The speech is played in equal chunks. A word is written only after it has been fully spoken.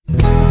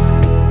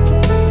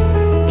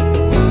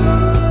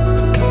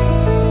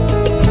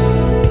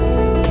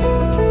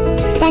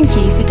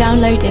for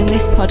downloading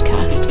this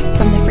podcast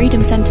from the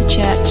Freedom Centre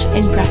Church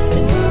in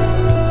Preston.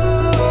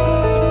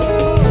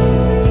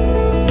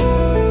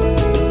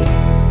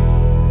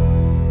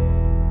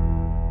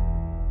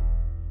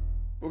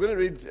 We're going to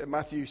read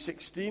Matthew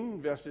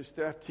 16, verses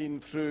 13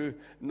 through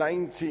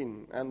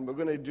 19, and we're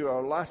going to do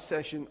our last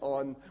session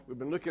on, we've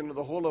been looking at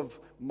the whole of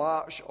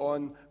March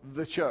on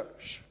the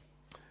church.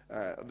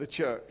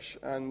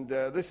 And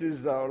this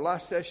is our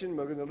last session.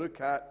 We're going to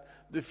look at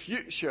the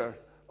future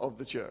of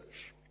the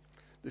church.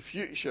 The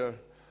future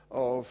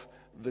of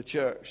the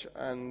church.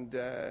 And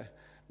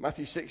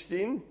Matthew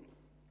 16,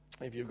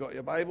 if you've got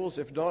your Bibles,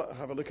 if not,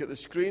 have a look at the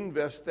screen.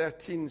 Verse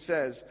 13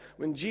 says,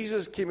 "When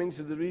Jesus came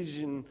into the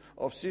region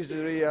of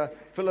Caesarea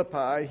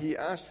Philippi, he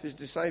asked his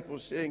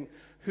disciples, saying,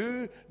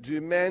 'Who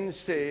do men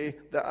say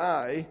that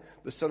I,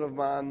 the Son of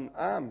Man,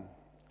 am?'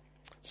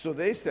 So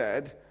they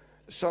said,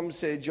 'Some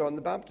say John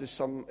the Baptist,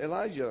 some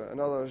Elijah,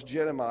 and others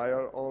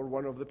Jeremiah or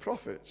one of the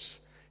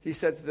prophets.' He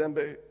said to them,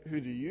 'But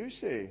who do you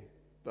say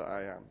that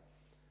I am?'"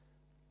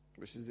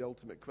 Which is the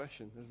ultimate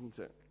question, isn't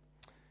it?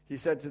 He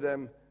said to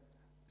them,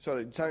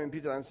 Simon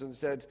Peter answered and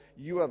said,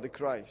 "You are the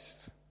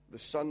Christ, the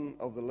Son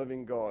of the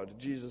living God."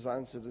 Jesus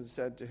answered and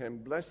said to him,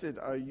 "Blessed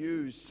are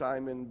you,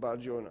 Simon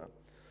Bar-Jonah,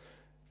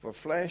 for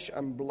flesh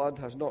and blood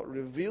has not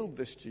revealed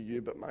this to you,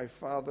 but my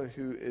Father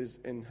who is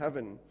in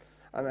heaven.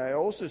 And I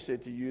also say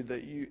to you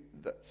that you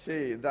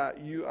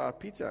are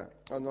Peter,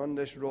 and on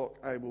this rock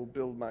I will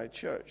build my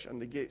church,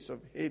 and the gates of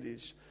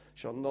Hades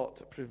shall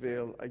not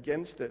prevail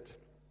against it.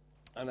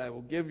 And I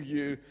will give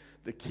you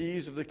the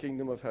keys of the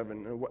kingdom of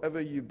heaven, and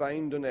whatever you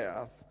bind on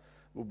earth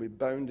will be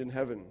bound in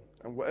heaven,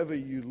 and whatever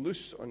you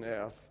loose on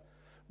earth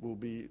will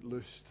be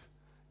loosed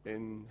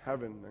in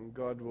heaven." And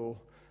God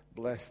will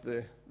bless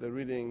the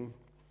reading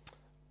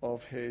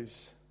of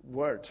his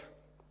word.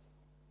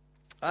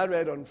 I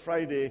read on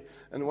Friday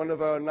in one of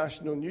our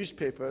national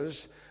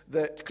newspapers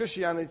that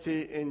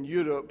Christianity in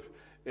Europe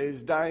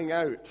is dying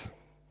out.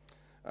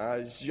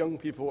 As young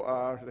people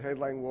the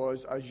headline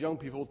was, "As young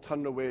people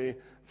turn away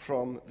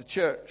from the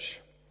church."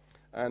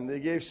 And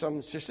they gave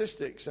some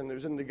statistics, and it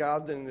was in the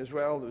Guardian as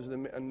well, it was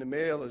in the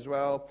Mail as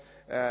well,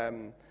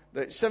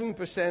 that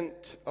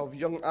 7% of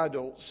young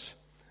adults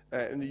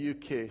in the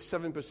UK,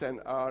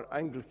 7% are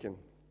Anglican.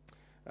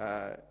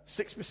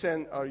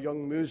 6% are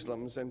young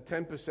Muslims, and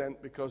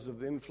 10%, because of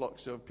the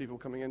influx of people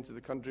coming into the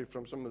country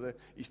from some of the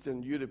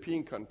Eastern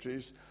European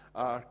countries,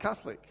 are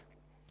Catholic.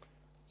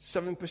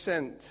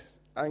 7%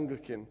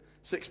 Anglican,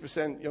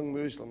 6% young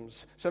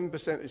Muslims.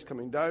 7% is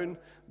coming down,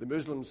 the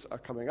Muslims are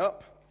coming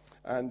up,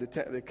 and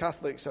the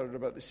Catholics are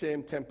about the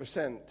same,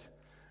 10%.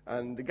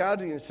 And the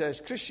Guardian says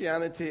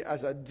Christianity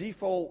as a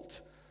default,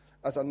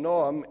 as a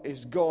norm,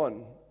 is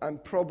gone,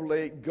 and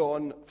probably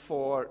gone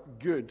for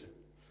good.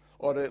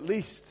 Or at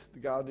least, the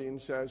Guardian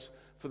says,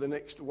 for the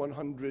next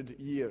 100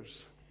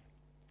 years.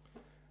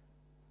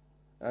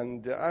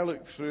 And I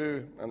looked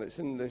through, and it's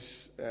in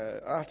this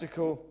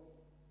article,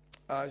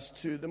 as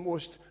to the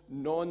most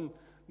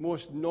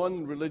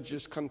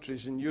non-religious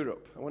countries in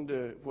Europe. I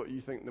wonder what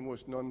you think the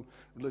most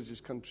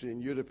non-religious country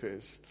in Europe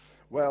is.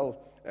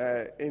 Well,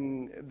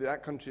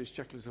 that country is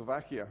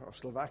Czechoslovakia, or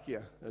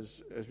Slovakia,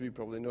 as we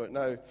probably know it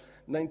now.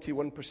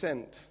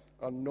 91%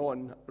 are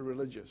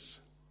non-religious.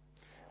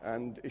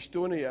 And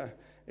Estonia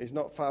is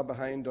not far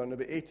behind on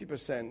about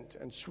 80%,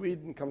 and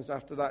Sweden comes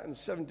after that in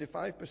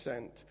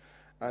 75%,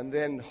 and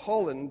then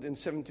Holland in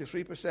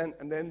 73%,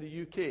 and then the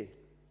UK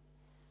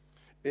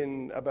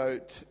in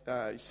about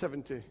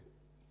 70%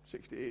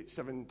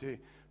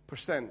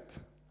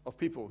 of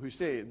people who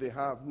say they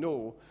have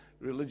no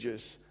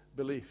religious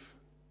belief.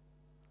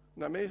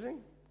 Isn't that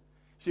amazing?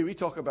 See, we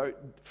talk about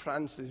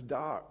France is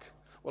dark.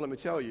 Well, let me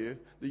tell you,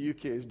 the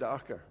UK is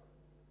darker.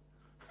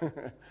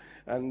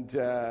 And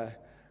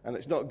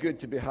it's not good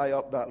to be high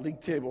up that league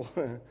table.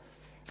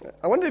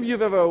 I wonder if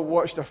you've ever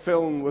watched a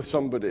film with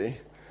somebody,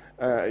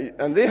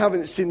 and they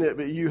haven't seen it,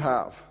 but you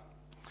have.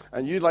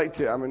 And you like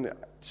to,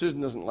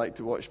 Susan doesn't like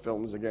to watch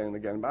films again and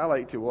again, but I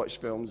like to watch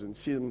films and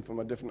see them from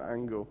a different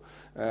angle,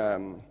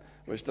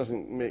 which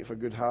doesn't make for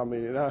good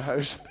harmony in our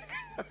house.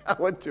 I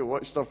want to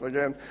watch stuff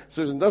again.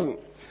 Susan doesn't.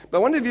 But I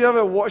wonder if you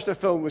ever watched a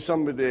film with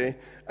somebody,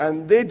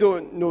 and they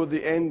don't know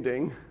the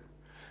ending,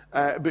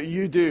 but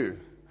you do.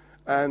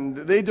 And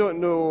they don't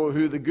know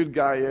who the good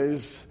guy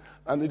is,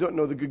 and they don't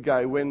know the good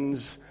guy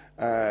wins,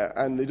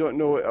 and they don't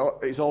know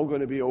it's all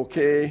going to be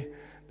okay.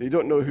 They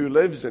don't know who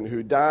lives and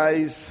who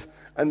dies,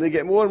 and they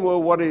get more and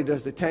more worried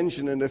as the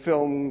tension in the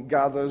film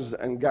gathers,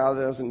 and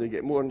they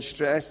get more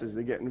stressed as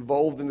they get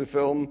involved in the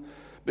film.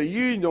 But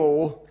you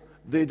know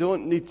they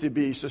don't need to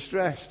be so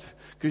stressed,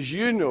 because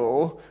you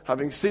know,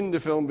 having seen the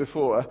film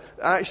before,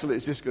 actually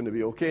it's just going to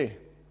be okay.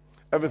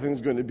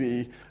 Everything's going to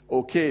be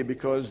okay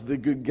because the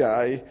good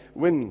guy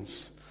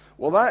wins.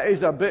 Well, that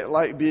is a bit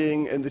like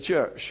being in the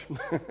church.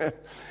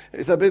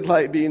 It's a bit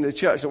like being in the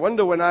church. I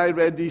wonder, when I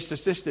read these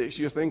statistics,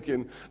 you're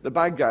thinking, the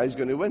bad guy is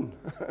going to win.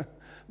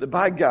 The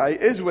bad guy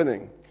is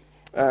winning.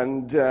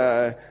 And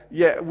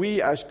yet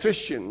we as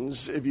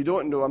Christians, if you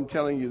don't know, I'm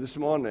telling you this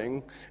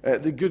morning,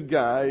 the good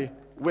guy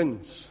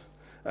wins.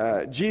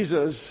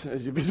 Jesus,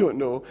 as if you don't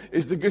know,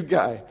 is the good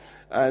guy.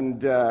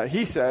 And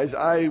he says,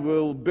 I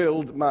will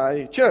build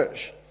my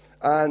church.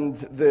 And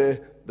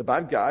the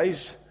bad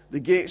guys, the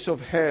gates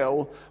of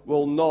hell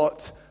will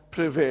not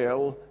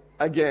prevail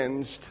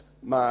against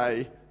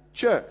my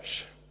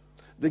church.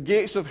 The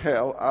gates of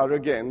hell are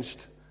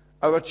against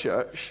our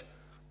church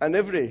and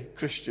every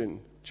Christian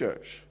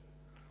church.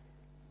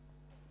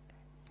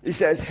 He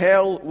says,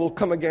 hell will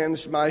come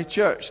against my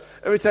church.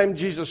 Every time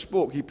Jesus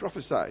spoke, he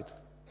prophesied.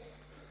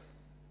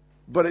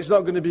 But it's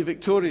not going to be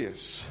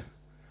victorious.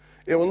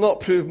 It will not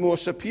prove more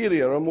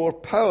superior or more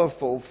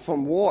powerful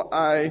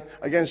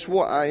against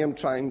what I am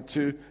trying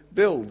to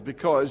build,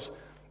 because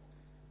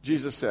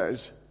Jesus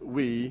says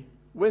we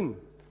win.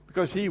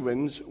 Because he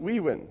wins,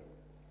 we win.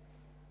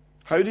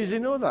 How does he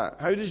know that?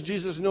 How does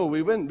Jesus know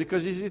we win?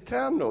 Because he's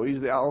eternal. He's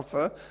the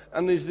Alpha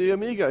and he's the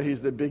Omega.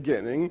 He's the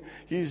beginning.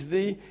 He's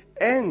the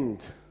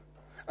end.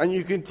 And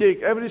you can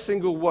take every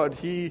single word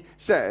he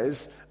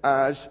says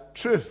as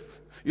truth.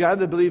 You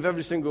either believe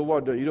every single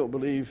word or you don't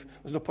believe.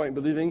 There's no point in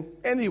believing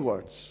any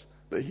words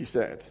that he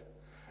said.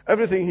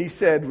 Everything he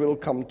said will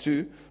come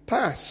to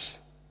pass.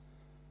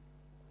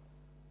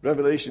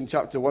 Revelation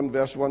chapter 1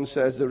 verse 1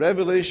 says, the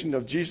revelation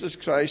of Jesus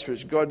Christ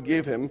which God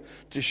gave him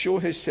to show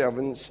his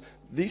servants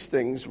these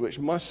things which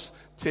must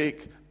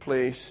take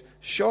place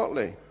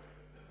shortly.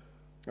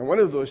 And one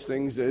of those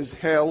things is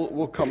hell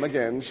will come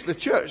against the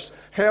church.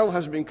 Hell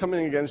has been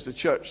coming against the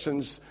church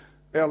since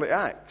early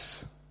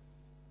Acts,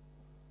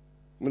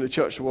 when the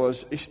church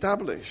was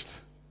established.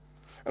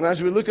 And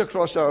as we look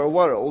across our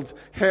world,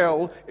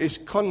 hell is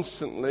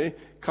constantly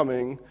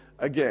coming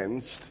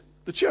against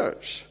the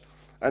church.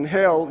 And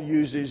hell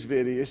uses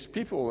various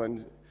people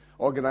and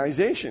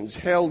organizations.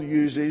 Hell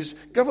uses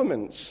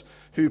governments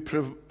who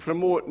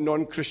promote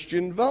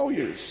non-Christian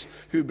values,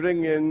 who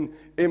bring in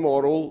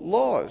immoral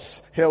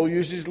laws. Hell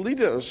uses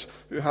leaders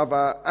who have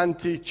an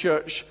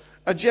anti-church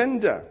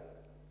agenda.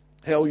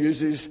 Hell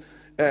uses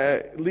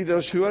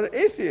leaders who are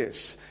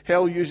atheists.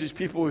 Hell uses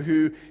people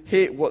who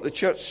hate what the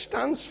church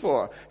stands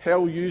for.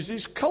 Hell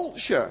uses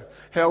culture.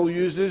 Hell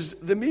uses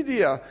the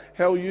media.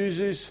 Hell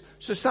uses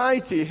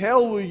society.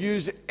 Hell will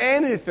use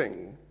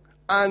anything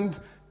and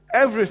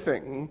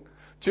everything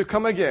to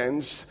come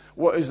against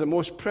what is the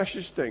most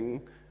precious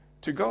thing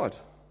to God.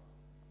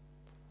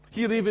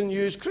 He'll even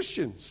use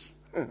Christians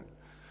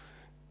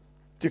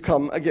to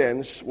come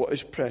against what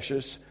is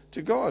precious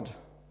to God.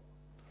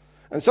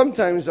 And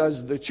sometimes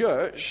as the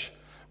church,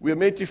 we're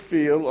made to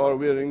feel, or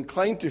we're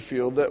inclined to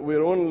feel, that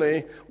we're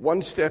only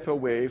one step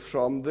away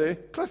from the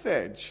cliff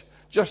edge,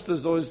 just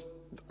as those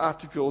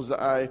articles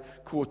that I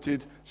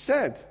quoted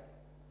said.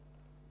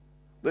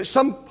 That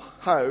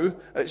somehow,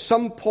 at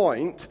some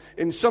point,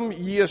 in some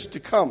years to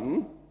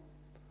come,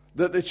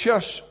 that the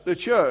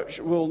church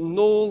will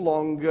no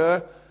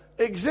longer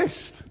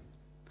exist.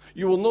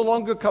 You will no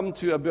longer come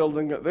to a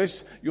building like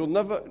this. You'll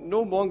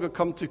no longer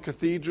come to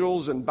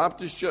cathedrals and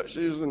Baptist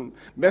churches and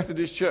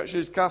Methodist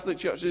churches, Catholic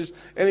churches,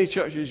 any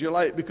churches you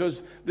like,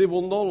 because they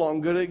will no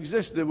longer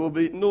exist. There will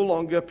be no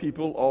longer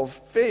people of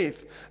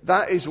faith.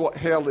 That is what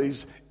hell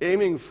is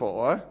aiming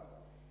for,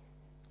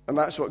 and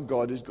that's what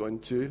God is going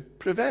to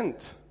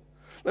prevent.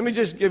 Let me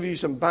just give you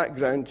some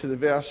background to the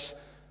verse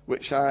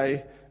which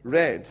I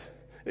read.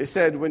 It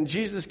said, when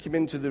Jesus came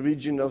into the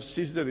region of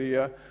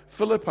Caesarea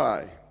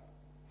Philippi.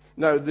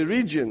 Now,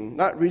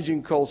 that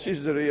region called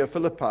Caesarea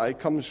Philippi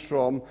comes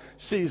from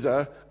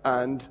Caesar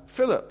and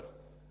Philip.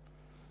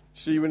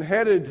 See, when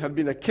Herod had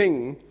been a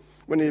king,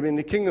 when he had been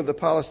the king of the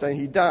Palestine,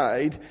 he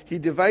died, he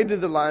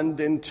divided the land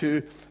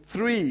into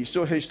three,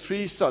 so his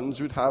three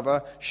sons would have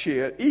a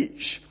share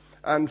each.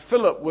 And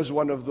Philip was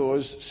one of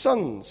those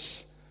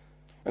sons.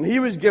 And he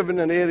was given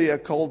an area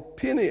called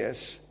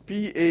Paneas,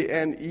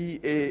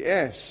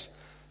 Paneas,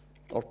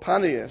 or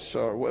Paneas,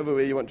 or whatever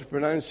way you want to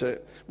pronounce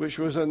it, which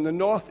was in the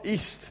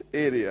northeast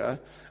area,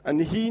 and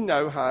he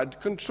now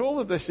had control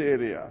of this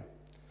area.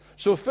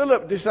 So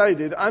Philip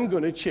decided, I'm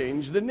going to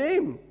change the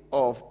name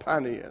of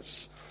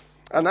Paneas,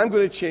 and I'm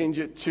going to change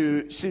it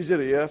to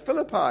Caesarea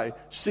Philippi.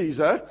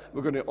 Caesar,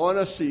 we're going to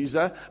honor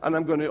Caesar, and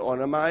I'm going to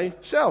honor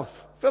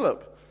myself,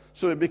 Philip.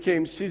 So it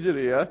became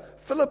Caesarea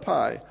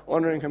Philippi,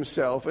 honoring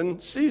himself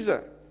and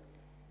Caesar.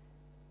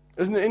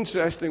 Isn't it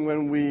interesting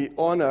when we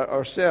honor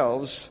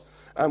ourselves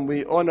and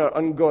we honor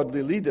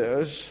ungodly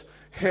leaders,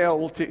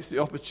 hell takes the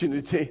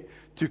opportunity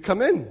to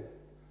come in.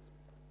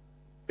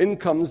 In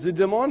comes the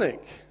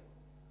demonic.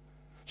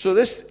 So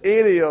this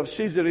area of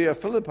Caesarea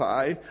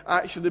Philippi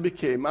actually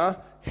became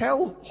a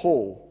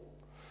hellhole.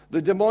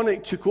 The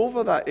demonic took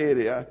over that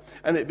area,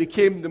 and it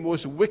became the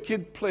most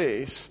wicked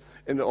place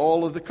in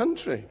all of the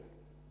country.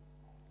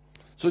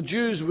 So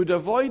Jews would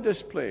avoid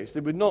this place. They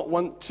would not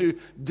want to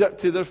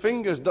dirty their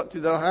fingers,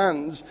 dirty their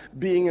hands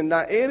being in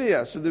that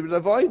area. So they would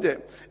avoid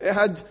it. It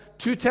had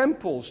two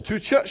temples, two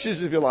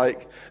churches, if you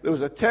like. There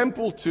was a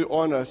temple to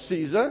honor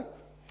Caesar,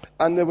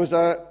 and there was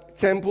a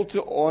temple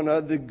to honor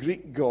the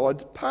Greek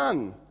god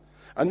Pan.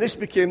 And this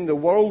became the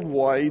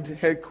worldwide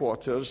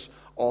headquarters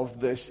of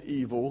this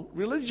evil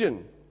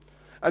religion.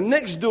 And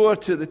next door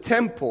to the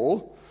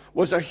temple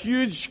was a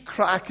huge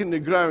crack in the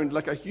ground,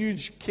 like a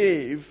huge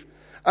cave.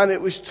 And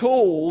it was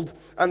told,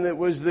 and it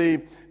was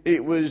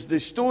the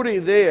story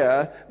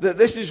there, that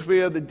this is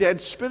where the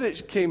dead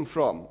spirits came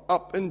from,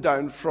 up and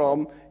down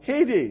from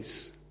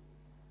Hades,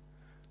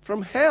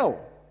 from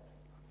hell.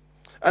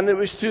 And it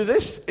was to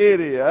this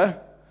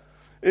area,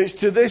 it's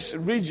to this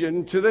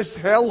region, to this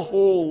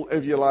hellhole,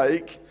 if you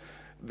like,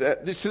 to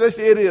this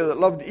area that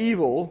loved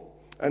evil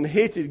and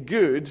hated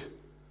good,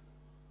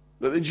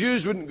 that the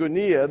Jews wouldn't go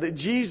near, that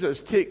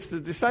Jesus takes the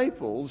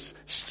disciples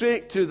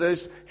straight to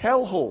this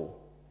hellhole,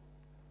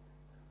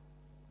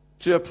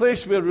 to a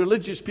place where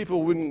religious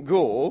people wouldn't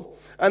go.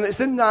 And it's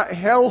in that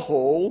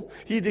hellhole,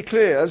 he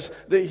declares,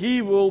 that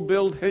he will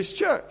build his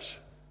church.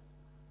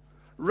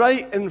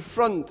 Right in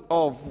front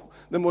of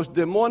the most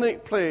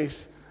demonic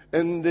place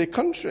in the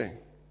country.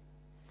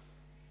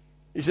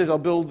 He says, I'll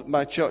build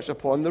my church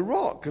upon the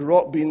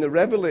rock being the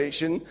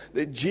revelation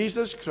that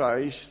Jesus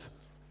Christ,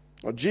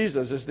 or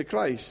Jesus is the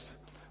Christ,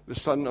 the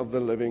Son of the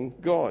living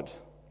God.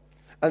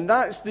 And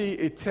that's the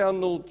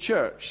eternal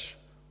church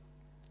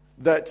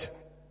that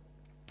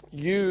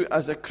you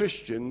as a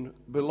Christian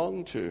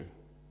belong to.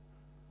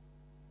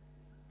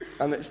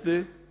 And it's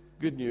the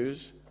good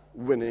news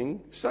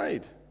winning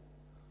side.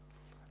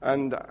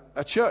 And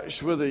a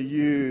church, whether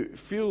you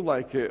feel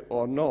like it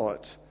or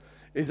not,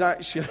 is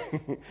actually,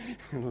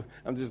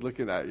 I'm just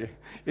looking at you,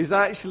 is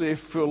actually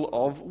full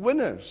of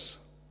winners.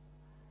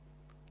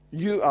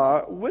 You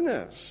are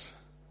winners.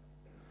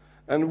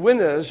 And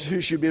winners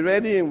who should be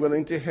ready and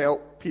willing to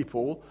help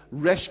people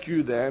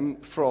rescue them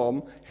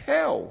from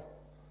hell.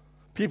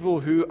 People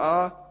who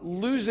are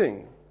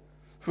losing,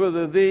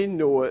 whether they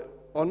know it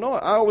or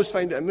not. I always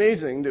find it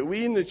amazing that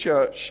we in the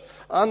church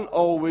aren't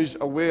always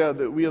aware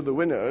that we are the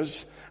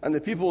winners, and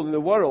the people in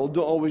the world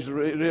don't always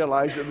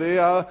realize that they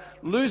are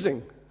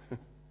losing.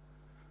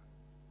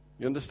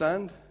 You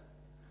understand?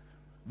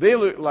 They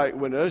look like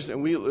winners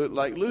and we look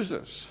like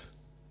losers.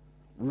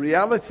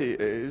 Reality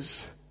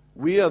is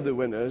we are the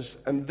winners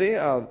and they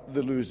are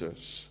the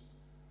losers.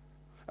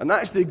 And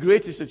that's the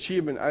greatest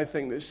achievement, I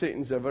think, that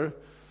Satan's ever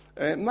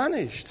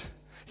managed.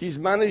 He's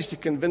managed to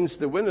convince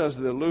the winners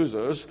they're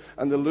losers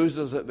and the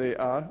losers that they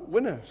are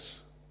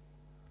winners.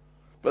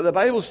 But the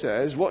Bible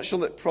says, what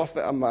shall it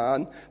profit a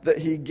man that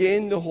he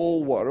gain the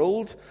whole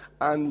world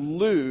and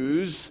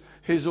lose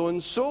his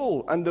own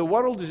soul? And the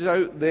world is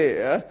out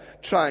there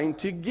trying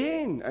to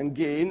gain and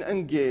gain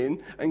and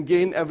gain and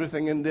gain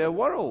everything in their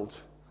world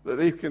that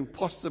they can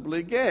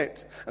possibly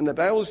get. And the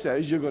Bible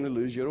says you're going to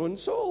lose your own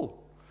soul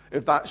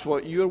if that's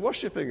what you're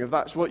worshipping, if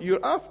that's what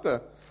you're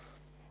after.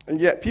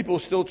 And yet people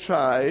still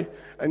try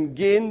and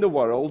gain the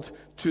world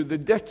to the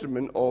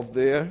detriment of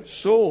their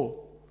soul.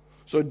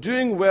 So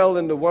doing well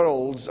in the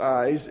world's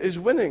eyes is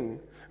winning,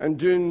 and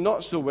doing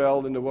not so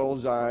well in the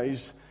world's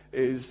eyes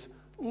is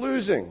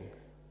losing.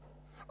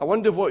 I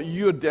wonder what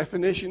your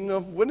definition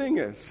of winning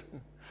is.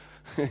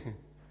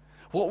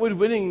 What would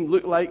winning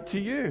look like to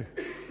you?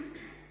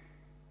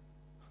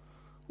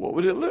 What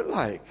would it look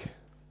like?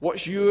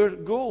 What's your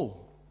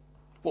goal?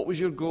 What was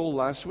your goal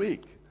last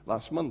week,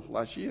 last month,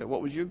 last year?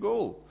 What was your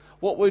goal?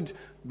 What would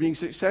being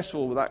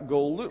successful with that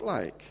goal look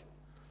like?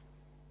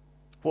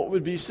 What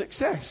would be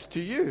success to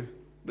you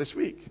this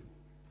week?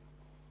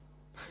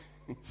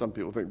 Some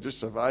people think just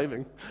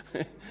surviving,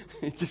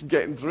 just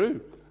getting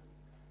through.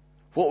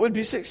 What would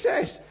be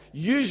success?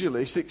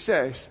 Usually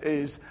success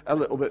is a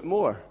little bit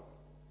more.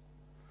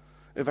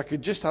 If I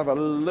could just have a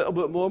little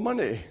bit more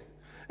money,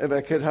 if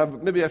I could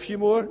have maybe a few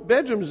more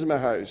bedrooms in my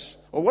house,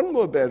 or one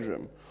more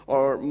bedroom,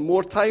 or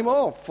more time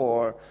off,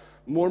 or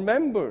more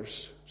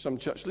members. Some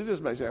church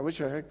leaders might say, I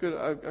wish I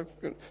could.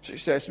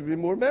 Success would be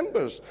more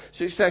members.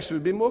 Success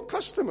would be more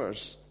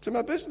customers to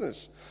my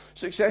business.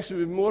 Success would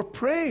be more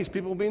praise,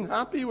 people being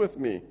happy with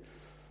me.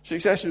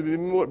 Success would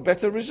be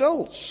better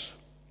results,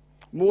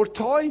 more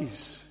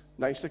toys,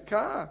 nicer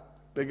car,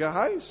 bigger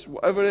house,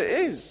 whatever it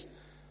is.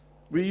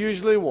 We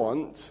usually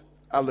want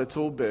a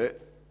little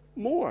bit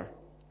more.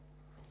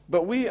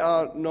 But we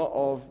are not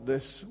of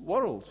this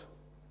world.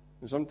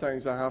 And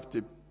sometimes I have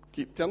to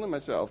keep telling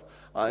myself,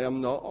 I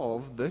am not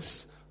of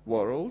this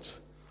world.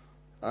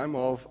 I'm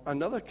of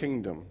another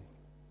kingdom.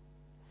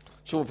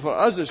 So for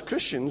us as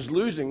Christians,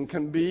 losing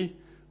can be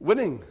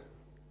winning.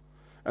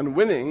 And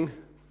winning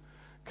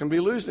can be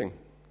losing.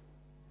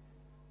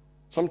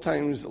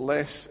 Sometimes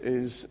less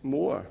is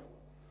more.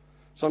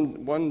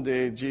 One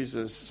day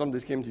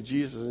somebody came to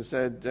Jesus and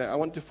said, I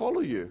want to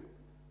follow you.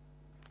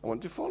 I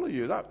want to follow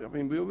you.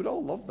 We would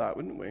all love that,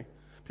 wouldn't we?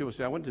 People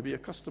say, I want to be a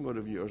customer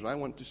of yours. I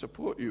want to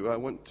support you. I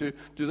want to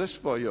do this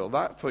for you or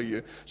that for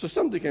you. So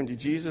somebody came to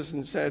Jesus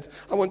and said,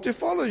 I want to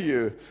follow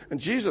you. And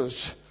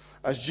Jesus,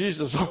 as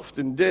Jesus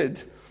often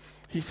did,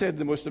 he said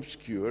the most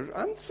obscure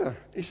answer.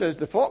 He says,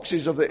 the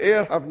foxes of the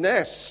air have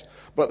nests,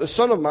 but the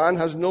Son of Man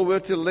has nowhere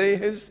to lay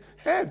his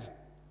head.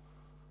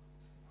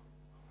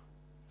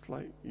 It's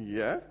like,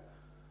 yeah?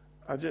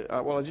 I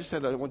just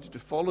said I wanted to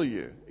follow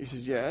you. He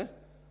says, yeah?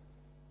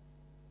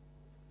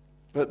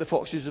 But the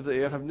foxes of the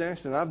air have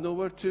nests, and I have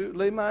nowhere to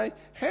lay my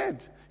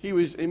head. He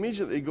was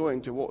immediately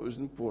going to what was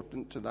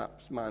important to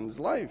that man's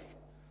life.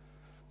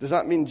 Does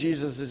that mean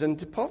Jesus is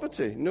into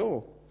poverty?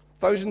 No.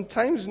 1,000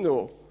 times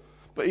no.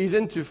 But he's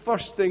into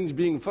first things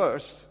being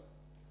first.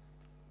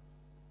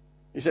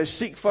 He says,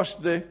 seek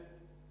first the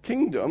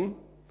kingdom,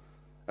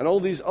 and all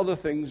these other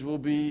things will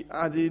be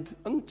added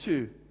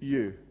unto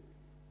you.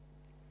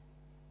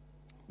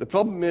 The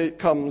problem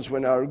comes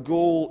when our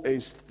goal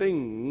is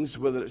things,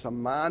 whether it's a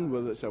man,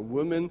 whether it's a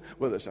woman,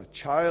 whether it's a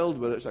child,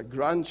 whether it's a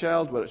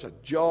grandchild, whether it's a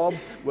job,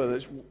 whether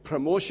it's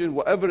promotion,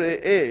 whatever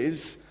it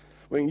is.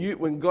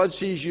 When God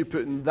sees you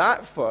putting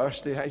that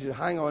first, he says,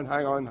 hang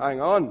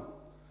on.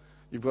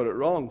 You've got it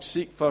wrong.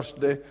 Seek first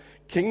the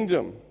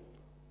kingdom.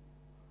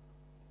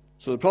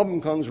 So the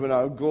problem comes when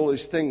our goal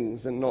is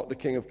things and not the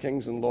King of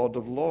Kings and Lord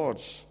of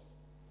Lords.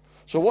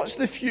 So what's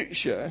the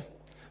future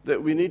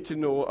that we need to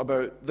know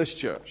about this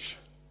church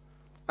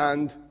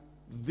and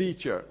the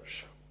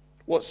church?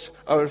 What's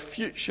our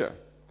future?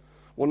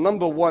 Well,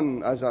 number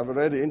one, as I've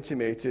already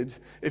intimated,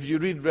 if you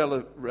read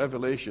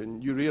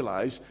Revelation, you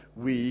realize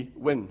we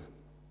win.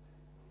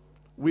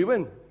 We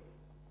win.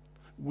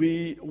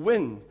 We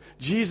win.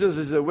 Jesus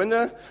is the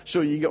winner,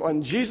 so you get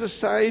on Jesus'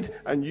 side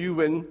and you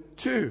win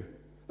too.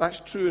 That's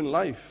true in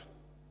life.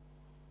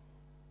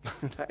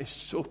 That is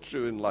so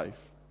true in life.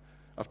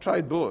 I've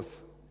tried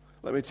both.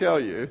 Let me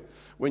tell you,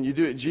 when you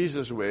do it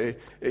Jesus' way,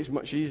 it's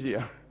much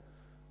easier.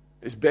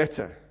 It's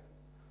better.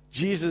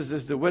 Jesus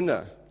is the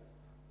winner.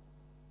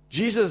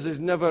 Jesus is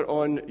never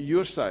on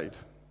your side.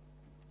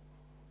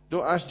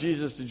 Don't ask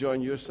Jesus to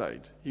join your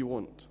side. He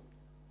won't.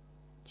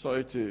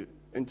 Sorry to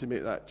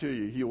intimate that to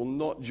you. He will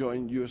not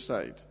join your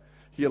side.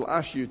 He'll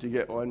ask you to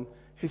get on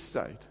his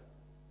side.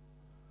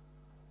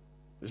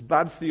 It's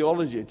bad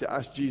theology to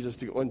ask Jesus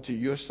to get onto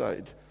your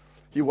side.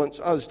 He wants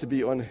us to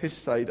be on his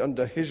side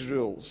under his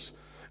rules.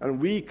 And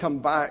we come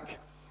back,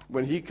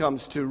 when he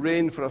comes to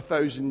reign for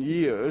 1,000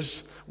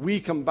 years, we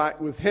come back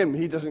with him.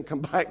 He doesn't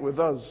come back with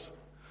us.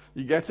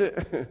 You get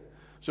it?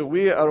 So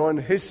we are on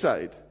his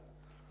side.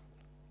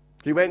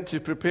 He went to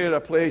prepare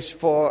a place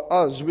for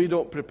us. We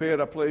don't prepare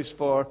a place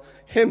for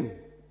him.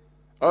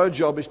 Our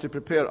job is to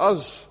prepare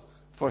us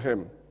for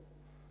him.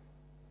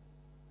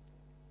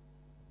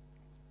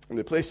 And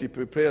the place he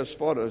prepares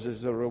for us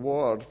is a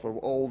reward for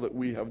all that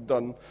we have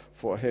done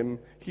for him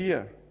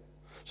here.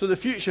 So the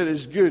future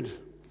is good.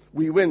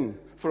 We win.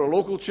 For a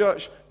local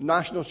church,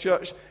 national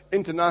church,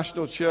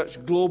 international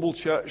church, global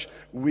church,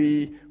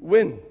 we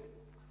win.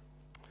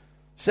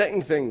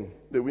 Second thing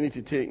that we need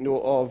to take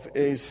note of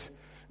is,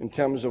 in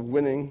terms of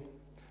winning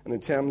and in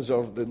terms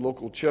of the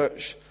local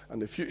church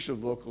and the future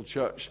of the local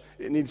church,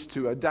 it needs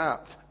to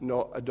adapt,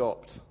 not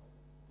adopt.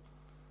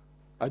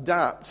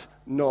 Adapt,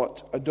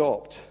 not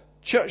adopt.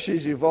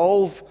 Churches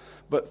evolve,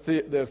 but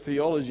their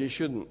theology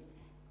shouldn't.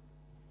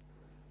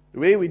 The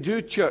way we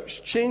do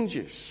church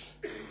changes.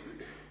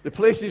 The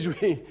places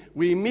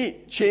we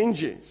meet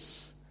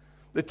changes.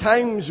 The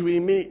times we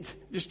meet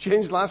just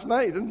changed last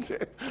night, didn't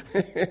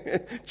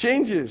it?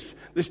 Changes.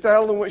 The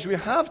style in which we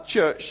have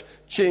church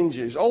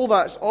changes. All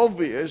that's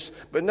obvious,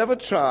 but never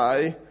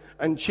try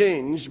and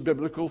change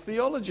biblical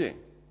theology.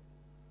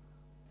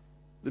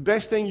 The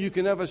best thing you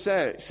can ever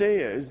say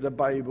is the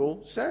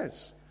Bible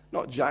says.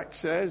 Not Jack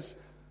says,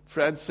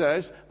 Fred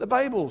says, the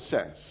Bible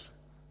says.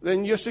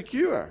 Then you're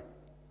secure.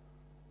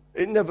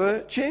 It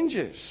never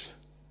changes.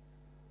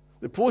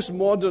 The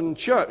postmodern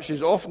church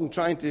is often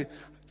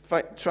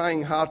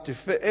trying hard to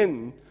fit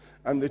in,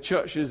 and the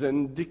church is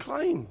in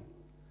decline.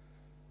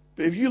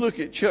 But if you look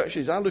at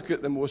churches, I look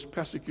at the most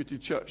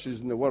persecuted churches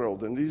in the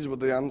world, and these were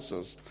the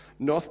answers.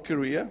 North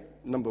Korea,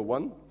 number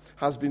one,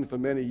 has been for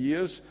many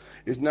years,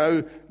 is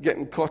now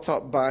getting caught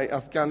up by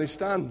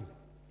Afghanistan.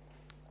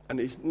 And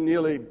it's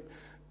nearly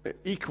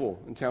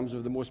equal in terms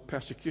of the most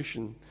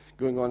persecution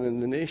going on in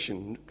the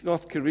nation.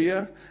 North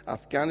Korea,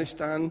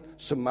 Afghanistan,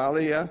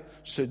 Somalia,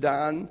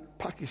 Sudan,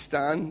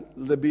 Pakistan,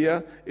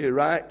 Libya,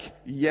 Iraq,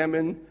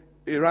 Yemen,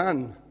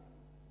 Iran.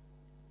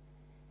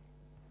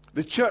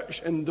 The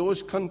church in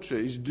those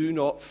countries do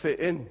not fit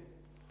in.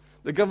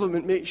 The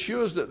government makes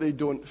sure that they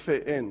don't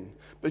fit in.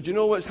 But you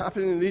know what's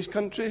happening in these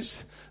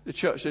countries? The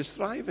church is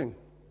thriving.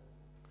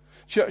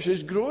 Church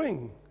is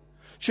growing.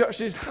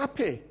 Church is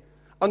happy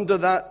under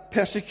that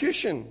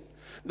persecution.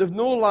 There's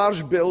no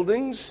large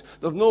buildings.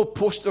 There's no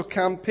poster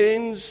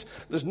campaigns.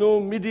 There's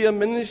no media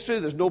ministry.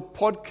 There's no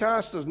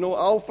podcasts. There's no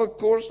alpha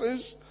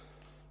courses.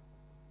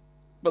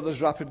 But there's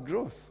rapid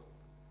growth.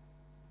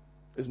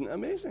 Isn't it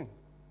amazing?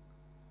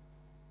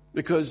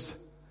 Because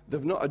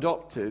they've not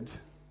adopted.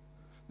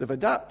 They've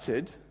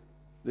adapted.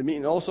 They meet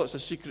in all sorts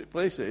of secret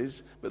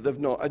places, but they've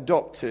not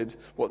adopted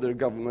what their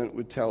government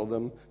would tell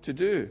them to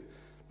do.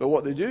 But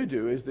what they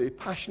do is they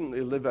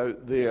passionately live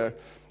out their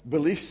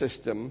belief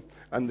system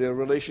and their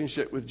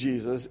relationship with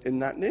Jesus in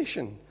that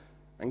nation.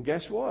 And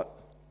guess what?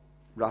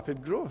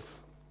 Rapid growth.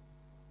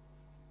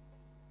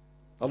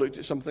 I looked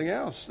at something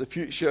else. The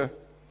future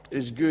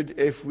is good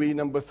if we,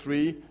 number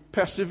 3,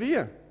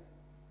 persevere.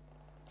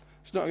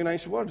 It's not a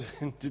nice word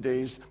in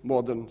today's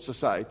modern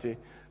society,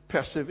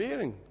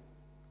 persevering.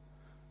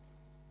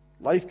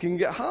 Life can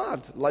get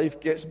hard. Life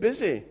gets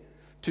busy.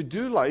 To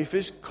do life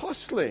is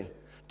costly.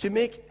 To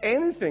make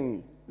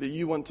anything that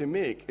you want to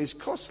make is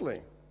costly.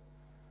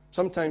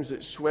 Sometimes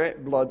it's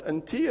sweat, blood,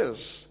 and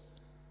tears.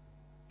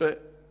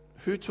 But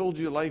who told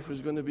you life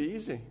was going to be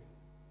easy?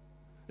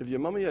 If your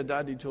mummy or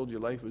daddy told you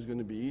life was going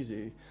to be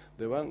easy,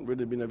 they weren't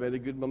really been a very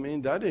good mummy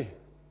and daddy.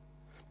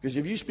 Because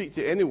if you speak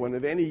to anyone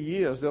of any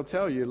years, they'll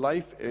tell you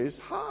life is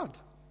hard.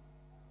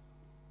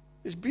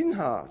 It's been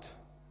hard.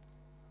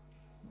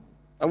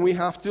 And we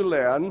have to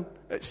learn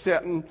at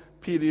certain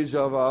periods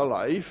of our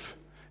life,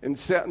 in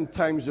certain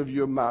times of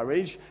your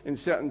marriage, in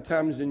certain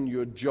times in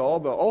your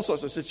job, or all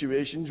sorts of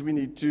situations, we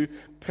need to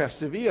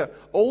persevere.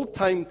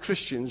 Old-time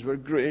Christians were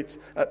great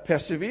at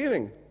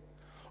persevering.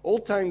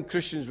 Old-time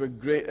Christians were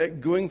great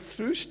at going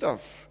through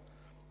stuff.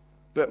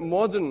 But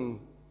modern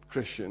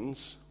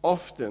Christians,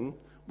 often,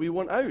 we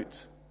want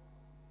out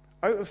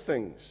of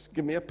things.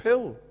 Give me a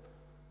pill.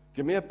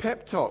 Give me a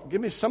pep talk.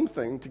 Give me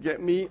something to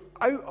get me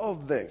out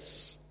of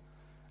this.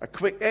 A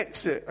quick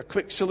exit, a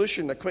quick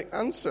solution, a quick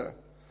answer.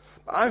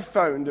 But I've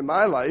found in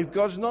my life,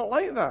 God's not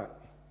like that.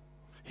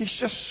 He's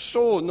just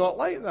so not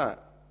like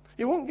that.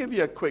 He won't give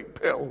you a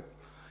quick pill.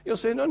 He'll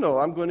say, no,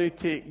 I'm going to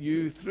take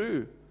you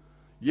through.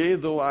 Yea,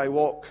 though I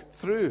walk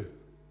through.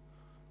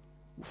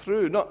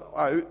 Through, not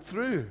out,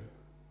 through.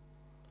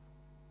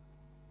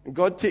 And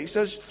God takes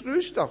us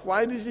through stuff.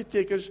 Why does he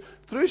take us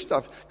through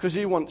stuff? Because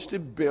he wants to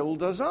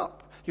build us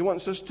up. He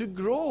wants us to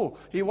grow.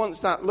 He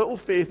wants that little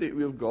faith that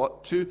we've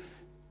got to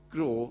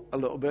grow a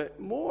little bit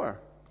more.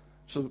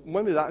 So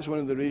maybe that's one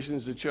of the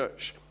reasons the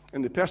church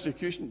and the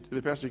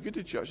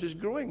persecuted church is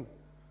growing.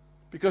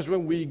 Because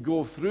when we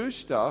go through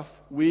stuff,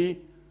 we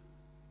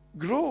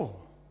grow.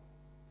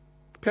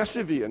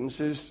 Perseverance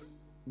is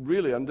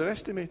really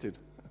underestimated.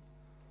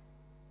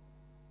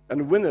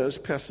 And winners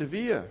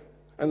persevere.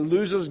 And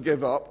losers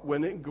give up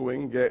when the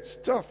going gets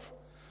tough.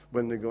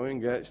 When the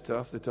going gets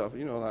tough,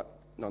 you know that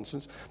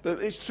nonsense.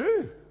 But it's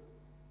true.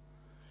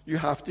 You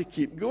have to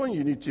keep going.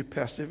 You need to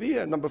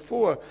persevere. Number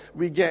 4,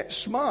 we get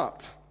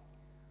smart.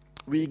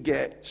 We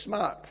get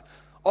smart.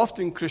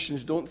 Often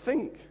Christians don't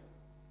think.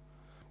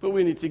 But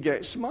we need to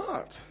get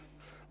smart.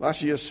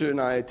 Last year, Sue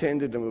and I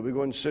attended, and we'll be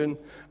going soon,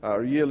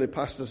 our yearly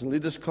Pastors and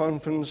Leaders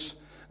Conference.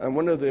 And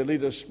one of the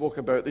leaders spoke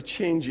about the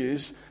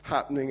changes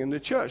happening in the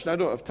church. And I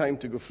don't have time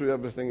to go through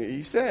everything that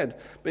he said.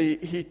 But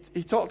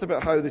he talked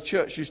about how the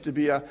church used to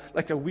be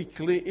like a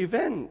weekly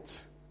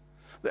event.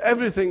 That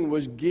everything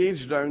was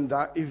gauged around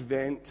that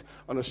event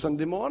on a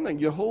Sunday morning.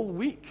 Your whole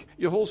week,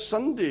 your whole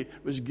Sunday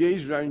was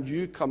gauged around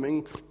you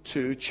coming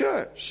to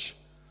church.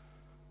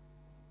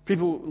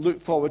 People look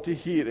forward to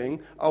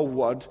hearing a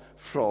word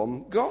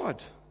from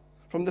God,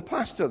 from the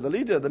pastor, the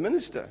leader, the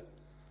minister.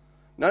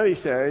 Now he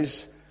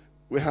says,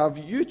 we have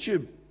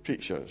YouTube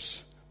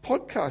preachers,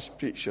 podcast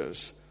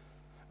preachers.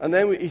 And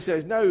then he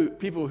says, now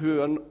people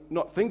who are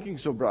not thinking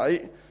so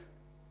bright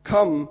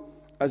come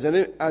as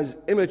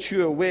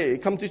immature way,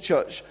 come to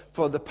church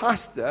for the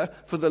pastor,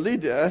 for the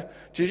leader,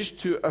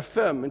 to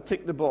affirm and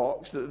tick the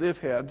box that they've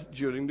heard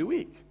during the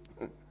week.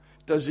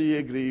 Does he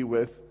agree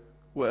with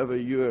whatever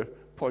your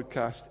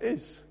podcast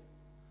is?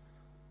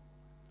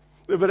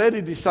 They've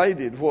already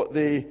decided what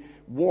they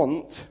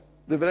want.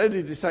 They've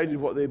already decided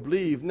what they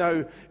believe.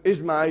 Now,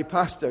 is my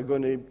pastor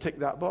going to tick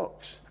that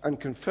box and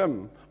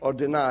confirm or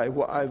deny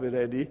what I've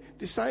already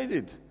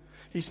decided?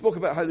 He spoke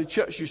about how the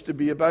church used to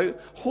be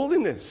about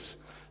holiness,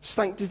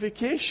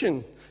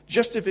 sanctification,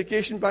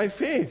 justification by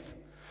faith.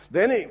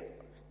 Then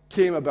it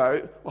came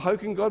about, well, how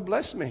can God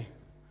bless me?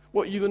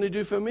 What are you going to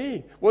do for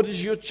me? What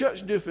does your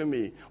church do for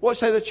me? What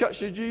side of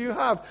churches do you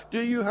have?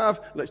 Do you have,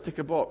 let's tick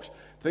a box,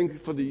 think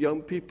for the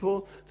young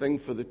people,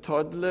 think for the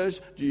toddlers.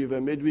 Do you have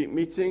a midweek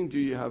meeting? Do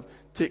you have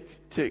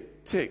tick,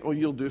 tick, tick? Oh,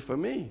 you'll do for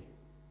me.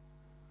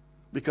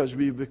 Because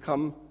we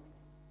become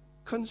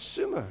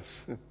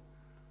consumers. You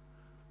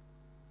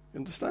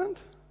understand?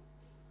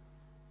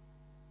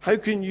 How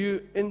can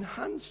you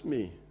enhance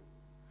me?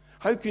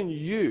 How can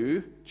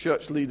you,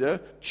 church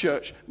leader,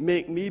 church,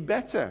 make me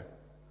better?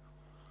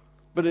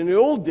 But in the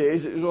old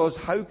days, it was,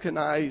 how can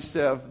I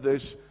serve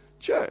this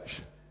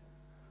church?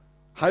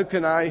 How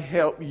can I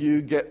help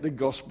you get the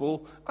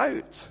gospel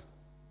out?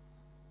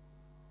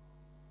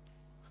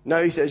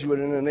 Now he says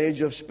we're in an age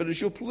of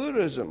spiritual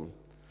pluralism.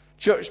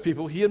 Church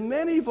people hear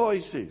many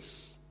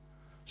voices.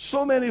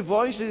 So many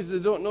voices, they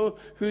don't know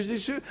who's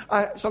this who.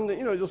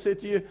 They'll say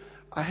to you,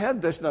 I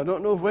heard this and I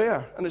don't know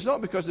where. And it's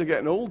not because they're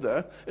getting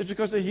older. It's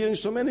because they're hearing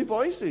so many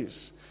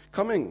voices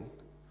coming.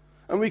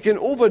 And we can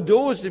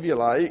overdose, if you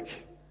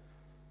like,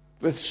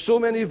 with so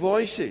many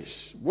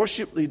voices,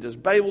 worship leaders,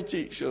 Bible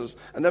teachers,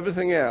 and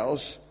everything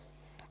else.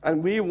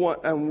 And we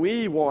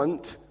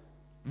want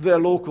the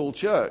local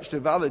church to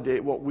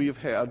validate what we've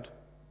heard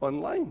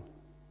online.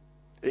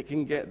 It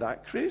can get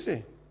that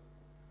crazy.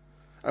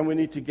 And we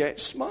need to get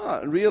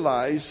smart and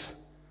realize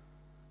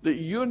that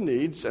your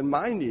needs and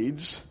my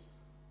needs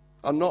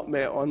are not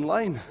met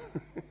online.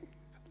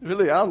 They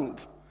really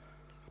aren't.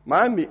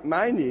 My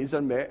needs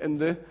are met in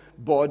the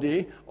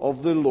body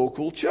of the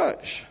local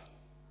church.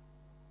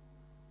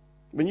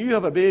 When you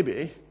have a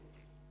baby,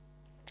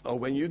 or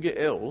when you get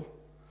ill,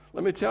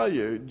 let me tell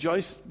you,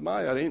 Joyce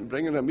Meyer ain't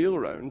bringing a meal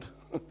round.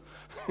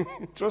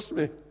 Trust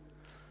me.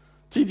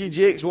 T.D.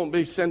 Jakes won't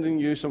be sending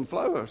you some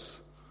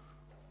flowers.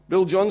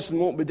 Bill Johnson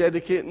won't be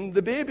dedicating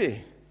the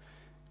baby.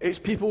 It's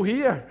people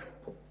here,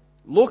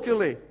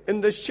 locally,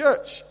 in this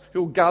church,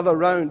 who'll gather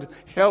round,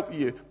 help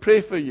you,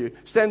 pray for you,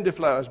 send the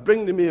flowers,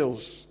 bring the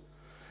meals.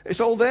 It's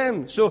all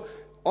them. So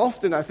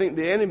often I think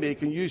the enemy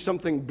can use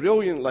something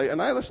brilliant like,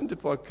 and I listen to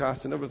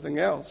podcasts and everything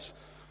else,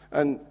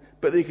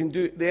 but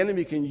the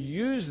enemy can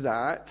use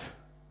that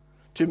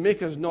to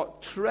make us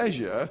not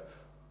treasure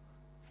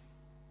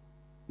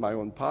my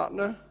own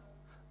partner,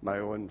 my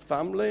own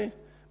family,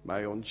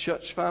 my own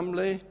church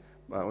family,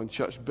 my own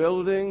church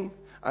building.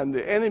 And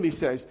the enemy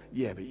says,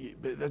 yeah,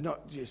 but they're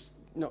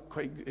not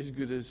quite as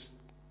good as,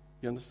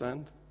 you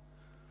understand?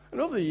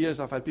 And over the years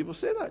I've had people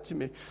say that to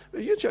me.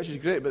 Well, your church is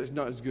great, but it's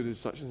not as good as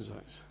such and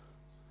such.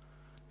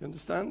 You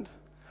understand?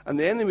 And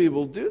the enemy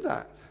will do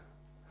that.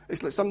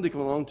 It's like somebody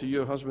coming along to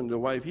your husband or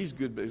wife, he's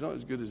good, but he's not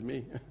as good as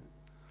me.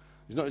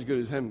 He's not as good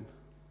as him.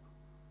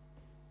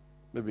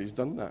 Maybe he's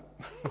done that.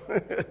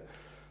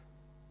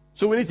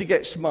 So we need to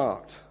get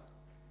smart.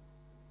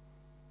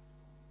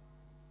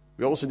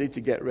 We also need to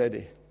get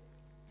ready.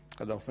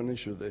 And I'll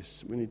finish with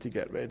this. We need to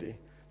get ready.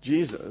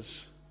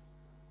 Jesus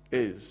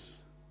is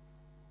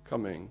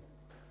coming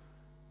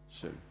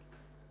soon.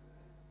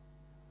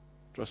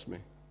 Trust me.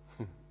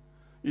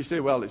 You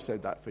say, well, it's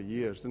said that for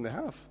years, and they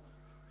have.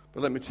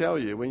 But let me tell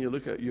you, when you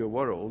look at your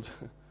world,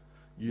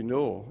 you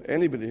know,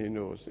 anybody who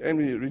knows,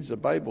 anybody who reads the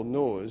Bible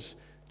knows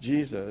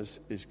Jesus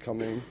is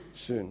coming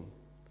soon.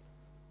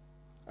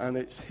 And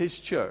it's his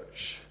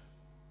church,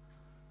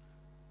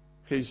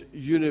 his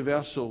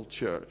universal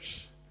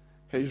church,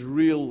 his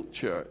real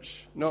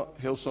church, not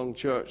Hillsong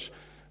Church,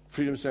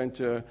 Freedom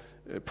Centre,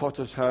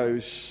 Potter's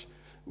House,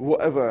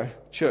 whatever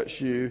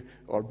church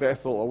or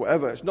Bethel or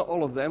whatever. It's not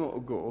all of them that will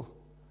go.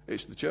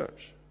 It's the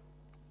church.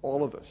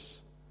 All of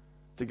us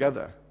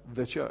together,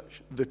 the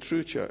church, the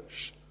true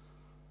church.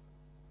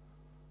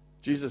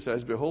 Jesus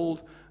says,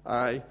 behold,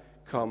 I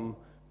come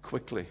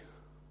quickly.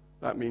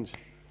 That means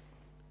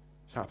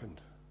it's happened.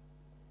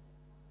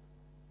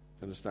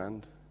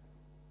 Understand?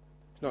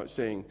 It's not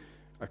saying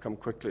I come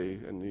quickly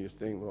and you're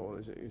saying, well,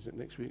 is it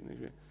next week?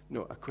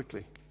 No,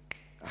 quickly.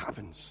 It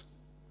happens.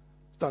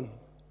 It's done.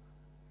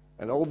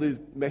 And all the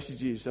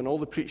messages and all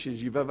the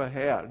preachers you've ever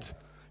heard,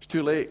 it's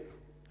too late.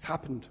 It's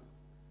happened.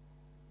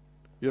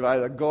 You're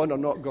either gone or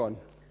not gone.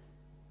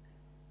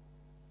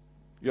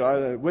 You're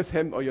either with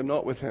him or you're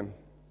not with him.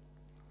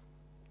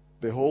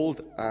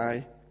 Behold,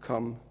 I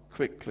come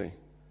quickly.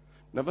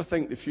 Never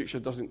think the future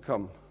doesn't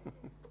come.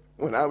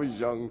 When I was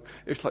young,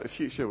 it's like the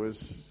future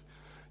was,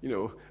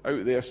 out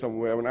there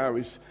somewhere. When I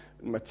was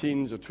in my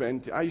teens or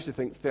 20, I used to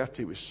think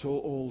 30 was so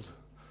old.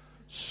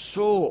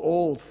 So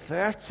old,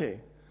 30.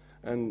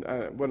 And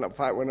when I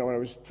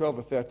was 12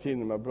 or 13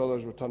 and my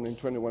brothers were turning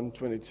 21,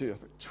 22, I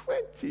thought,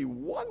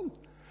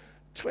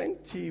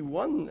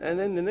 21? And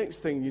then the next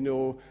thing you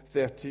know,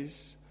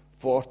 30s,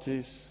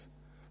 40s,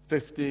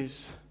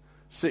 50s,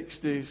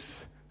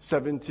 60s,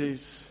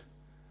 70s.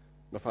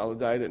 My father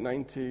died at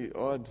 90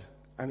 odd.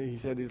 And he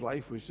said his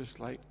life was just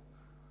like,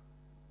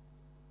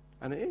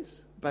 and it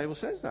is. The Bible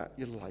says that.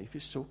 Your life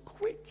is so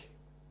quick.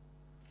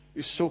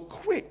 It's so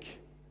quick.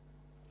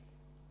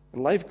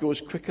 And life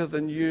goes quicker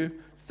than you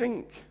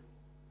think.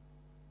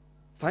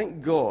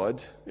 Thank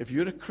God, if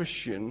you're a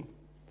Christian,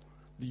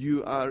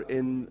 you are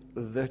in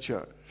the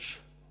church.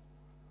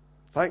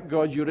 Thank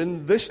God you're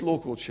in this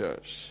local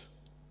church.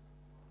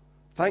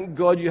 Thank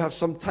God you have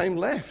some time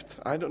left.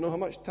 I don't know how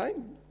much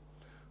time.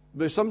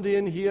 There's somebody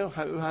in here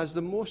who has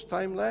the most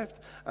time left,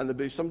 and there'll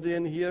be somebody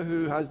in here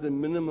who has the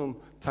minimum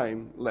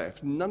time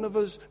left. None of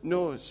us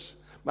knows.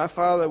 My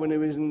father, when he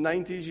was in the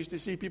 90s, used to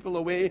see people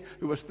away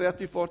who was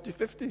 30, 40,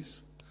 50s.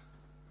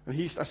 And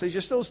I said,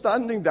 you're still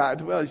standing,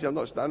 Dad? Well, he said, I'm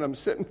not standing, I'm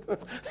sitting.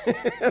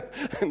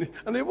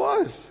 and he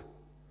was.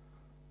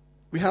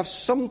 We have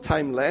some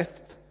time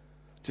left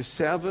to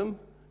serve him,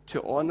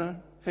 to honor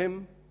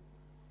him,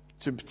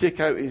 to take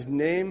out his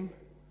name.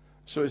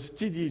 So as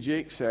T.D.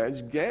 Jakes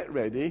says, get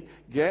ready,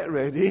 get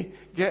ready,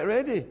 get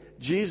ready.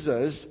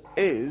 Jesus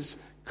is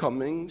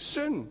coming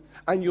soon.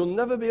 And you'll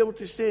never be able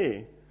to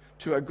say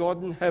to a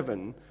God in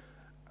heaven,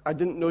 I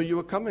didn't know you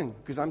were coming.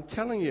 Because I'm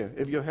telling you,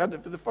 if you've heard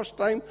it for the first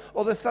time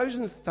or the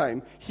 1,000th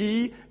time,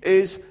 he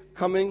is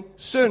coming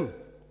soon.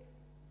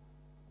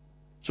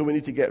 So we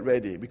need to get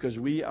ready because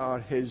we are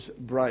his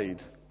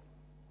bride.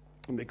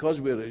 And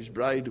because we're his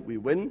bride, we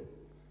win.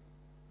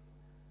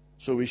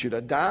 So we should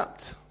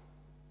adapt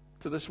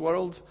to this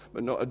world,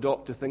 but not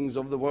adopt the things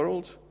of the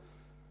world.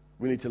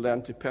 We need to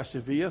learn to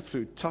persevere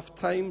through tough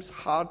times,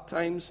 hard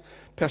times,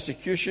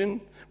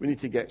 persecution. We need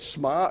to get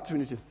smart. We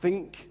need to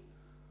think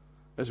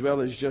as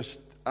well as just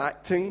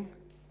acting.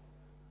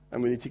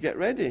 And we need to get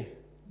ready.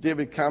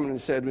 David Cameron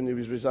said when he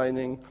was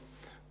resigning,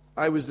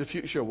 I was the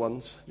future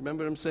once. You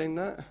remember him saying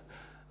that?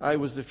 I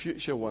was the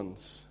future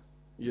once.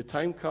 Your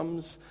time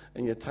comes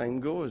and your time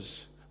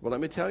goes. Well,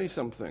 let me tell you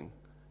something.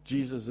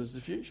 Jesus is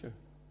the future.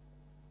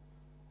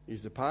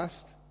 He's the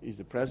past, he's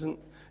the present,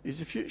 he's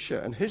the future.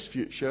 And his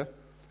future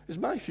is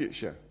my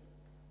future.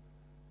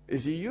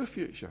 Is he your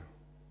future?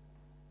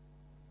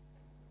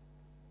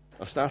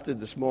 I started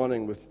this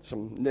morning with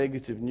some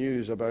negative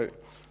news about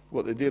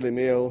what the Daily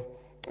Mail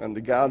and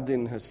the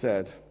Guardian has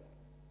said.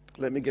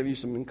 Let me give you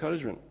some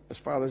encouragement as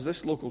far as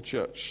this local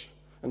church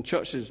and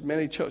churches,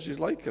 many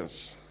churches like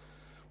us,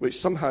 which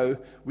somehow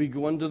we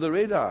go under the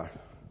radar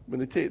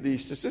when they take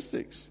these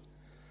statistics.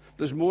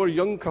 There's more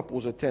young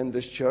couples attend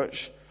this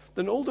church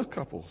than older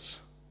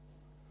couples.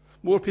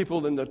 More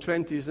people in their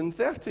 20s and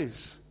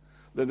 30s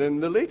than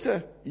in the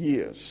later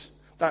years.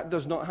 That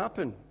does not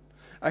happen.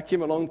 I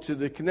came along to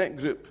the Connect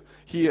group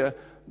here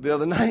the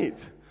other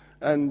night,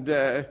 and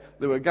they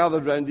were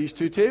gathered around these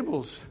two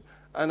tables.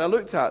 And I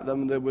looked at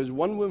them, there was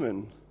one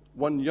woman,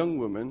 one young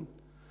woman,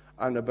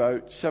 and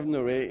about 7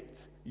 or 8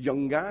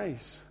 young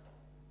guys.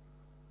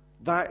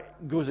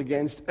 That goes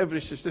against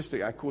every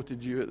statistic I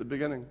quoted you at the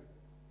beginning.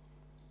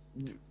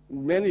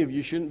 Many of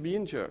you shouldn't be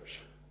in church,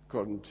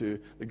 according to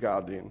the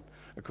Guardian,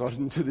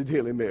 according to the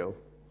Daily Mail,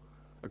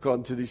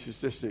 according to these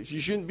statistics.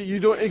 You shouldn't be, you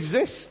don't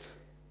exist.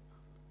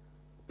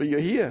 But you're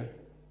here.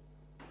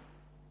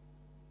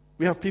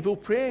 We have people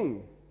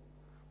praying.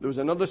 There was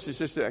another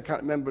statistic, I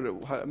can't remember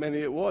how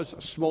many it was.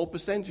 A small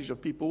percentage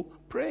of people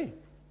pray.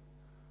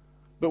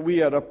 But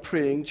we are a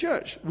praying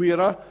church. We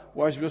are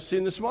as we were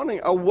saying this morning,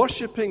 a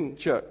worshiping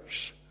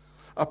church.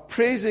 A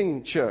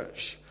praising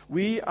church.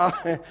 We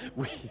are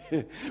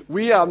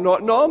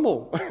not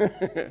normal.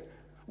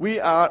 We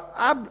are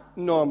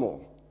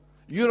abnormal.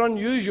 You're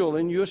unusual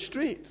in your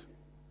street.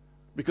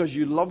 Because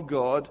you love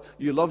God,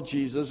 you love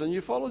Jesus, and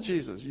you follow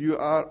Jesus. You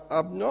are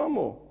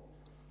abnormal.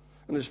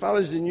 And as far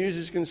as the news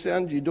is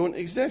concerned, you don't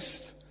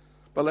exist.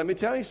 But let me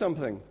tell you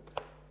something.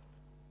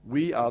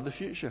 We are the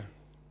future.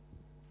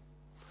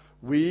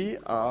 We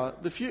are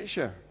the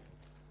future.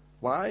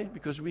 Why?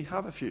 Because we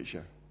have a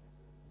future.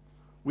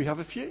 We have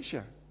a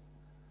future.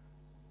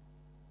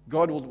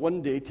 God will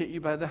one day take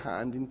you by the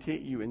hand and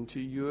take you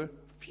into your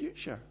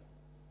future.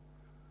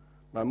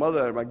 My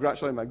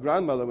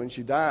grandmother, when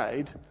she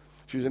died,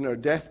 she was in her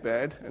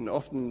deathbed, and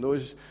often in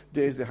those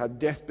days they had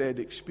deathbed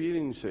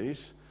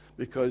experiences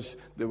because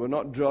they were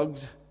not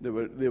drugged. They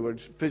were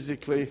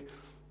physically,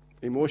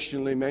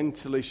 emotionally,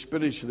 mentally,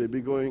 spiritually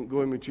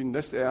going between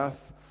this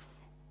earth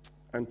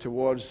and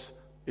towards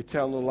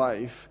eternal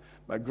life.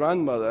 My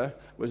grandmother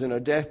was in her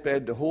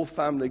deathbed. The whole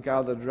family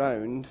gathered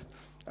round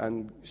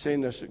and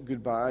saying their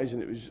goodbyes,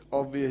 and it was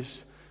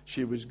obvious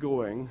she was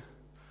going.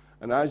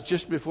 And as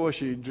just before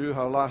she drew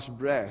her last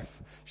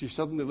breath, she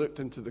suddenly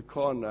looked into the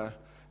corner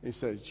and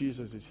said,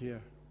 "Jesus is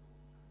here,"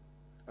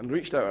 and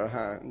reached out her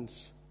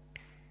hands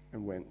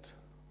and went.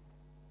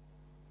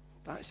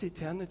 That's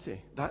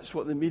eternity. That's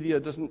what the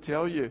media doesn't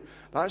tell you.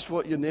 That's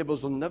what your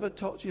neighbours will never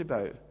talk to you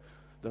about.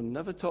 They'll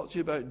never talk to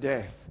you about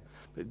death.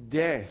 But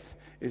death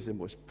is the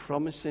most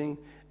promising,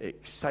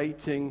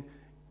 exciting,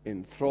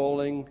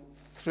 enthralling,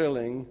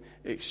 thrilling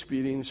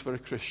experience for a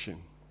Christian,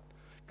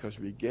 because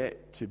we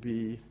get to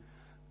be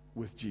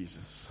with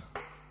Jesus.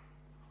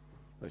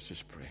 Let's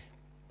just pray.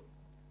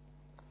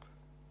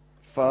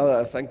 Father,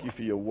 I thank you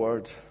for your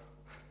word.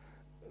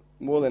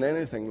 More than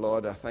anything,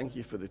 Lord, I thank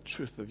you for the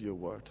truth of your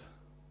word.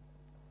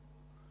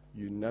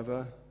 You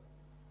never,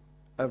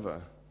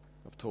 ever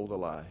have told a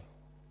lie.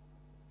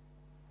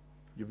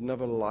 You've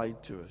never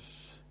lied to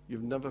us.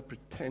 You've never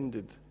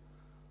pretended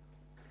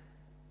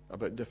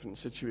about different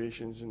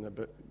situations and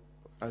about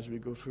as we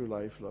go through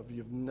life, love.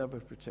 You've never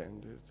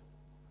pretended,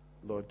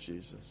 Lord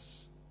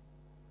Jesus.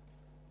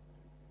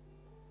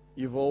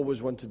 You've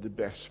always wanted the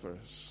best for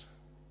us.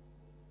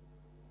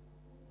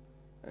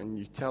 And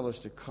you tell us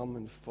to come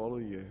and follow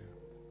you.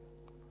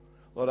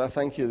 Lord, I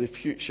thank you the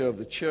future of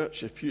the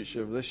church, the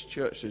future of this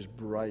church is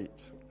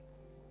bright.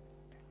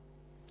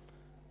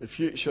 The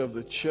future of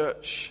the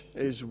church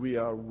is we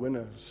are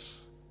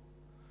winners.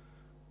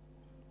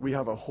 We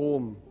have a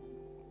home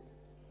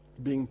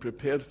being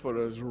prepared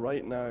for us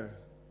right now.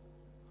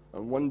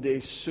 And one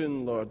day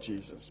soon, Lord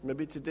Jesus,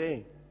 maybe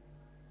today,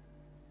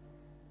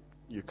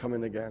 you're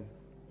coming again.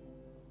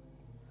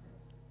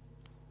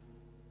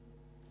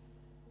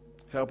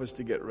 Help us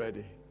to get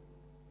ready.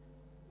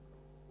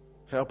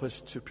 Help us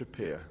to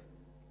prepare.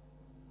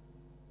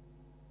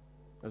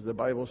 As the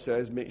Bible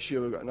says, make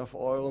sure we've got enough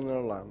oil in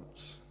our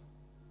lamps,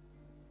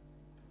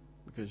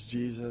 because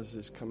Jesus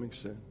is coming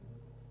soon.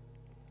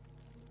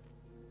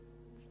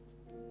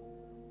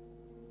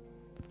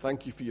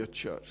 Thank you for your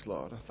church,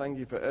 Lord. I thank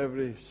you for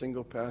every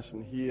single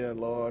person here,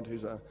 Lord,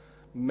 who's a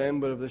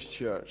member of this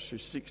church, who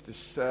seeks to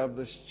serve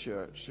this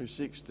church, who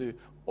seeks to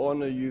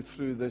honor you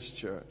through this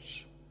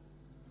church.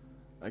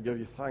 I give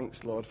you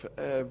thanks, Lord, for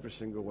every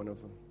single one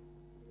of them.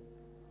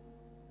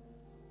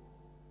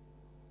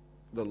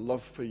 The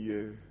love for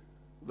you,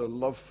 the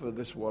love for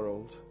this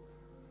world,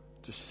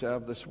 to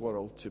serve this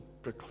world, to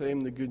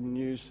proclaim the good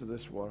news to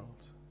this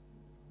world.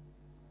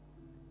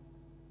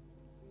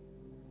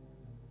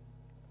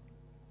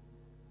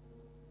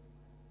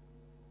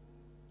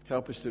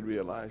 Help us to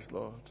realize,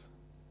 Lord,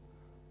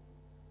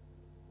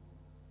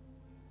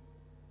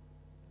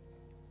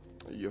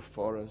 that you're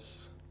for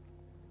us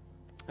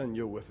and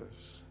you're with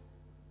us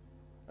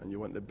and you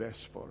want the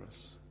best for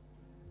us.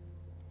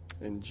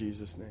 In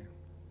Jesus' name.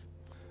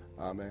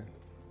 Amen.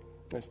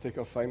 Let's take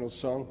our final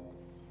song.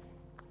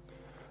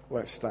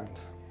 Let's stand.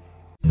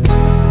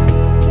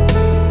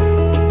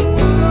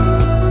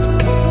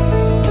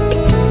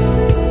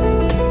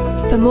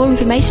 For more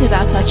information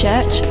about our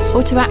church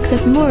or to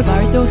access more of our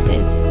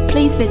resources,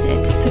 please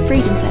visit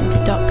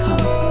thefreedomcentre.com.